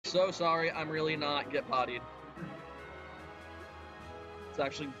so sorry. I'm really not get bodied. Let's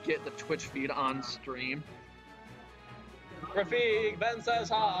actually get the Twitch feed on stream. Rafik, Ben says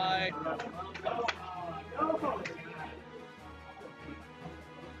hi.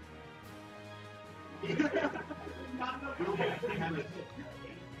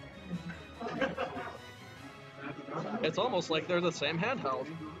 It's almost like they're the same handheld.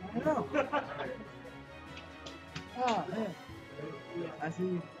 I know. Oh, man. I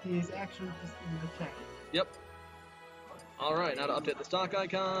see he's actually just in the chat. Yep. Alright, now to update the stock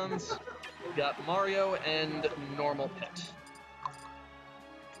icons. We got Mario and normal Pit.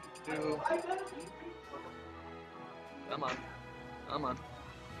 Come on. Come on.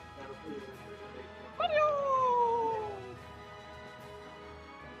 Mario!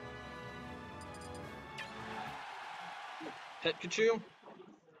 Pikachu?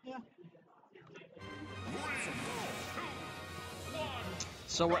 Yeah.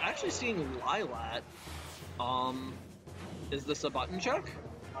 So we're actually seeing Lilat. Is this a button check?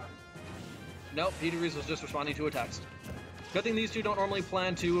 Nope, Peterys was just responding to a text. Good thing these two don't normally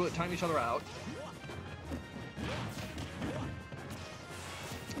plan to time each other out.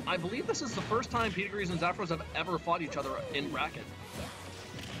 I believe this is the first time Peterys and Zaphros have ever fought each other in bracket.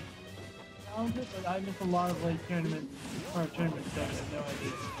 I missed a lot of late tournaments, or tournaments that I have no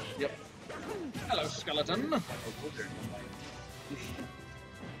idea. Yep. Hello, skeleton.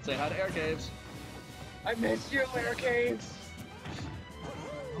 Say hi to Air Caves. I miss you, Air Caves.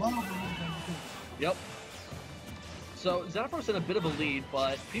 Yep. So Zaphros in a bit of a lead,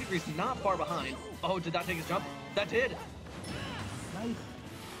 but Peterys not far behind. Oh, did that take his jump? That did. Nice.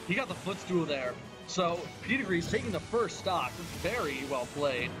 He got the footstool there. So Peterys taking the first stock. Very well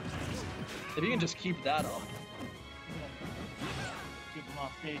played. If he can just keep that up. Keep him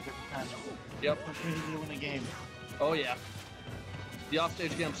off stage every time. Yep. I'm ready to win a game. Oh yeah. The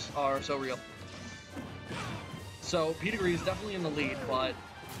offstage games are so real. So Peterys is definitely in the lead, but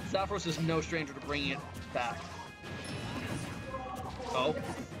Zaphros is no stranger to bringing it back. Oh.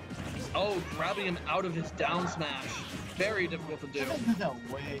 Oh, grabbing him out of his down smash. Very difficult to do.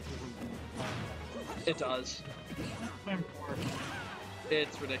 It does.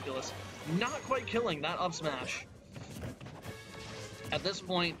 It's ridiculous. Not quite killing that up smash. At this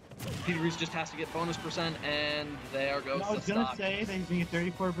point, Peterys just has to get bonus percent, and there goes the stock. I was gonna say that he's gonna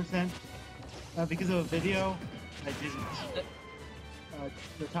get 34% because of a video I didn't.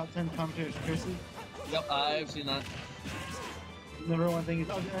 The top 10 commentators Chrissy. Yep, I've seen that. Number one thing is,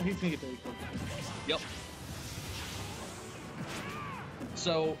 oh, he's gonna get 34%. Yep.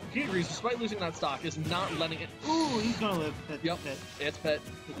 So Peterys, despite losing that stock, is not letting it. Ooh, he's gonna live. Yep, it's Pit.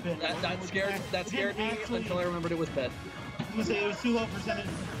 That scared me until I remembered it was Pit. I'm gonna say it was too low percentage.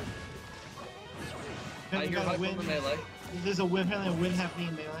 I hear hype from the melee. There's a win happening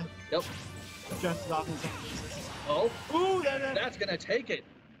in melee. Yep. Just as often as some. Oh, ooh, that's gonna take it.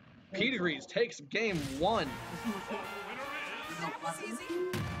 Peterys takes game 1.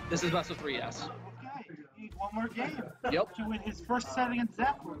 This is best of 3, yes. Okay, he needs one more game. Yep. To win his first set against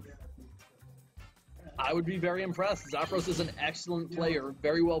Zaphros. I would be very impressed. Zaphros is an excellent player,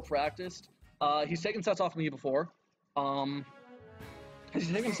 very well practiced. He's taken sets off me before. Has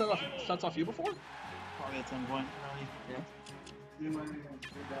he taken sets off you before? Probably at some point. Yeah.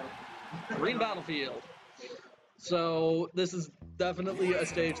 Green Battlefield. So this is definitely a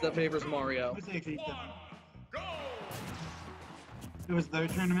stage that favors Mario. It was their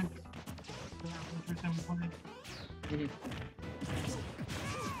tournament.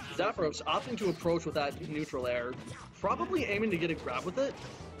 Zaphros opting to approach with that neutral air, probably aiming to get a grab with it.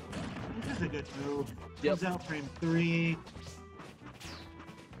 This is a good move. Yep. Comes out frame 3.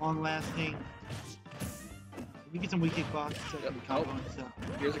 Long lasting. We get some weak kickbox. Yep. Oh.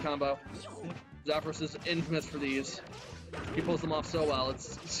 Here's a combo. Zaphros is infamous for these. He pulls them off so well,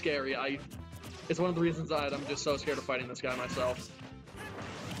 it's scary. It's one of the reasons that I'm just so scared of fighting this guy myself.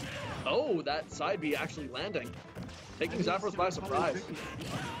 Oh, that side B actually landing. Taking Zaphros by surprise.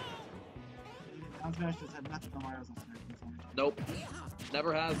 Down smash just had nothing on Mario's on smash. Nope.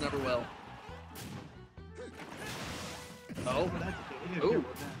 Never has, never will. Oh. Ooh.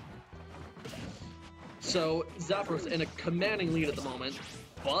 So, Zaphros in a commanding lead at the moment,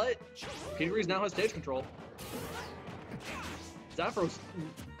 but Peterys now has stage control. Zaphros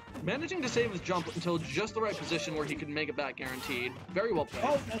managing to save his jump until just the right position where he could make it back guaranteed. Very well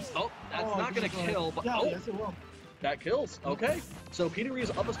played. That's not going to kill, but yes, it will. That kills. Okay. So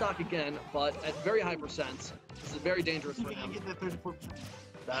Peterys up a stock again, but at very high percents. This is very dangerous for him. Get that 34%.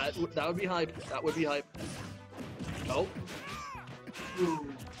 That would be hype. That would be hype. Oh.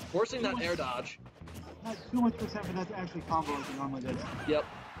 Ooh. Forcing that air dodge. Not too much percent, but that's actually combo like it normally does. Yep.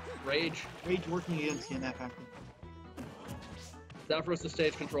 Rage. Rage working against you in that factor. Zapdos to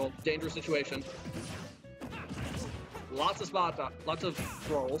stage control. Dangerous situation. Lots of lots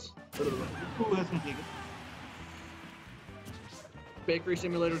of rolls. Ooh, that's gonna take it. Bakery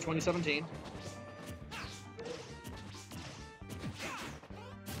Simulator 2017.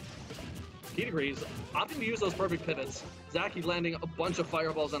 Key degrees. Opting to use those perfect pivots. Zaki landing a bunch of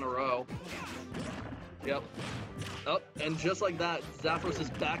fireballs in a row. Yep. Oh, and just like that, Zapdos is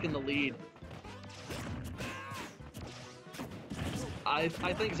back in the lead. I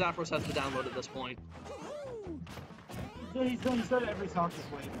think Zapdos has to download at this point. He's done every song this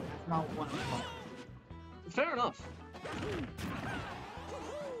way, but it's not one of them. Fair enough.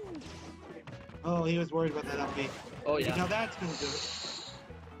 Oh, he was worried about that update. Oh yeah. Now that's gonna do it.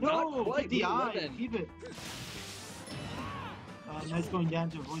 Not No, quite, keep the eye, living. keep it. Nice going down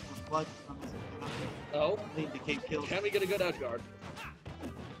to avoid the flood from this. Oh. Lead the cave kills. Can we get a good edge guard?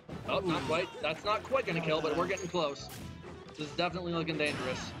 Oh, not quite. That's not quite gonna kill, but we're getting close. This is definitely looking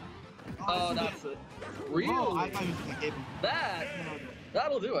dangerous. Oh, that's it. Really? Oh, I thought he was gonna give him.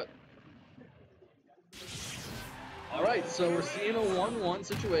 That'll do it. All right, so we're seeing a 1-1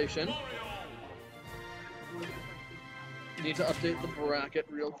 situation. Need to update the bracket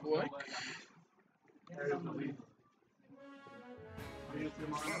real quick.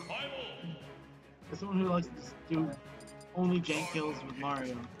 For someone who likes to just do only jank kills with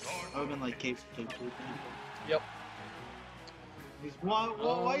Mario, I would've been like cave. Yep.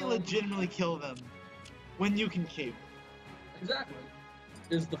 Why legitimately kill them when you can cave? Exactly.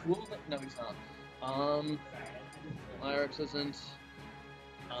 Is the fool? No, he's not. Lyrex isn't.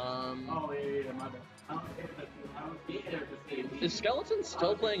 Oh, yeah, my bad. Is Skeleton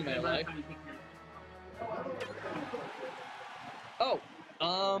still playing Melee? Oh,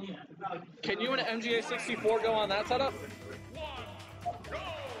 can you and MGA 64 go on that setup?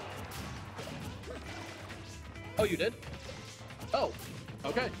 Oh, you did? Oh,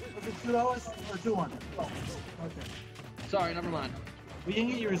 okay. Was it 2 hours or 2-1? Oh, okay. Sorry, never mind. We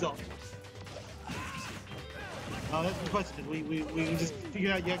didn't get your result. Oh, that's the question. We just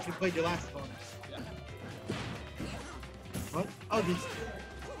figured out you actually played your last opponent. What? Oh,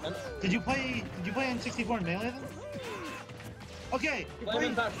 did you play on 64 in Melee then? Okay, you're Playing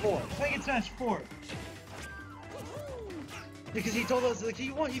in Smash 4. playing in Smash 4. Because he told us like he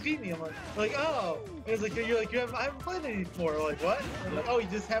beat me. I'm like oh. He was like you're like I haven't played anymore. We're like what? I'm like, oh, you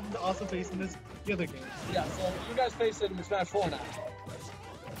just happened to also face in the other game. Yeah, so you guys face it in Smash 4 now.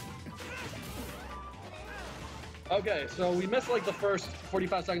 Okay, so we missed like the first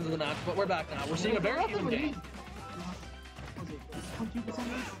 45 seconds of the match, but we're back now. We're seeing a very even game. 22%.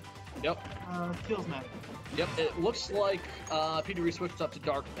 Yep. Kills matter. Yep, it looks like P2 switched up to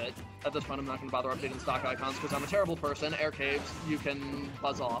Dark Pit. At this point, I'm not going to bother updating stock icons because I'm a terrible person. Air caves, you can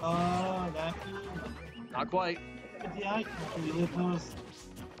buzz off. That. Not quite. Yeah, you live those.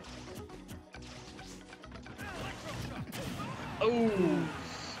 Oh,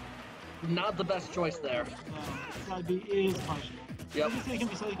 not the best choice there. Side B is punishable. Yep. Obviously, it can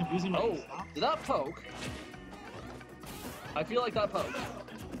be slightly confusing. Oh, did that poke? I feel like that poked.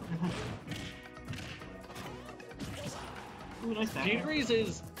 Ooh, nice back. Degrees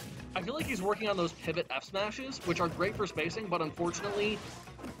is, I feel like he's working on those pivot F smashes, which are great for spacing, but unfortunately,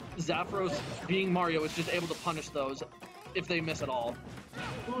 Zapdos, being Mario, is just able to punish those if they miss at all.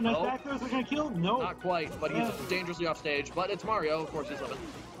 Ooh, nice back throws. We're gonna kill? No. Not quite, but he's dangerously off stage. But it's Mario, of course he's living.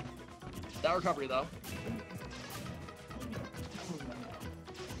 That recovery, though.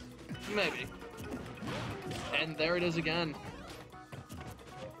 Maybe. And there it is again.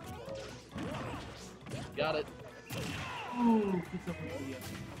 Got it. Ooh, picks up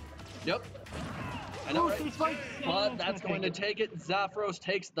the Yep. I know, right? But But that's going to take it. Zapdos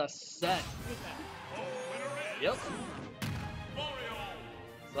takes the set. Yep.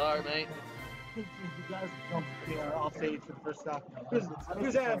 Sorry, mate. You guys jumped off stage for the first stop. He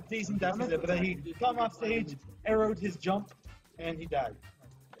was at a decent deficit, but then he come off stage, arrowed his jump, and he died.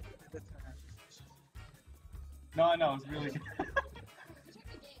 No, I know, it's really.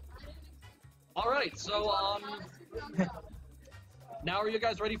 All right, so now are you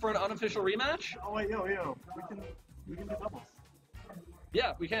guys ready for an unofficial rematch? Oh wait, yo, we can do doubles.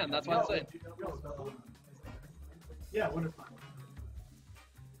 Yeah, we can. That's what I'm saying. Yeah, what is fine.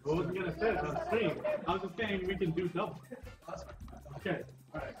 I wasn't gonna say it on the stream. I was just saying we can do double. Okay,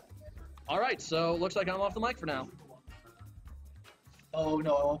 alright. All right, so looks like I'm off the mic for now. Oh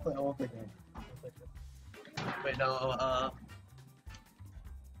no, I won't play game. Wait, no.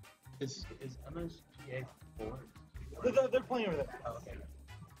 Is MSGA 4? They're playing over there. Oh, okay.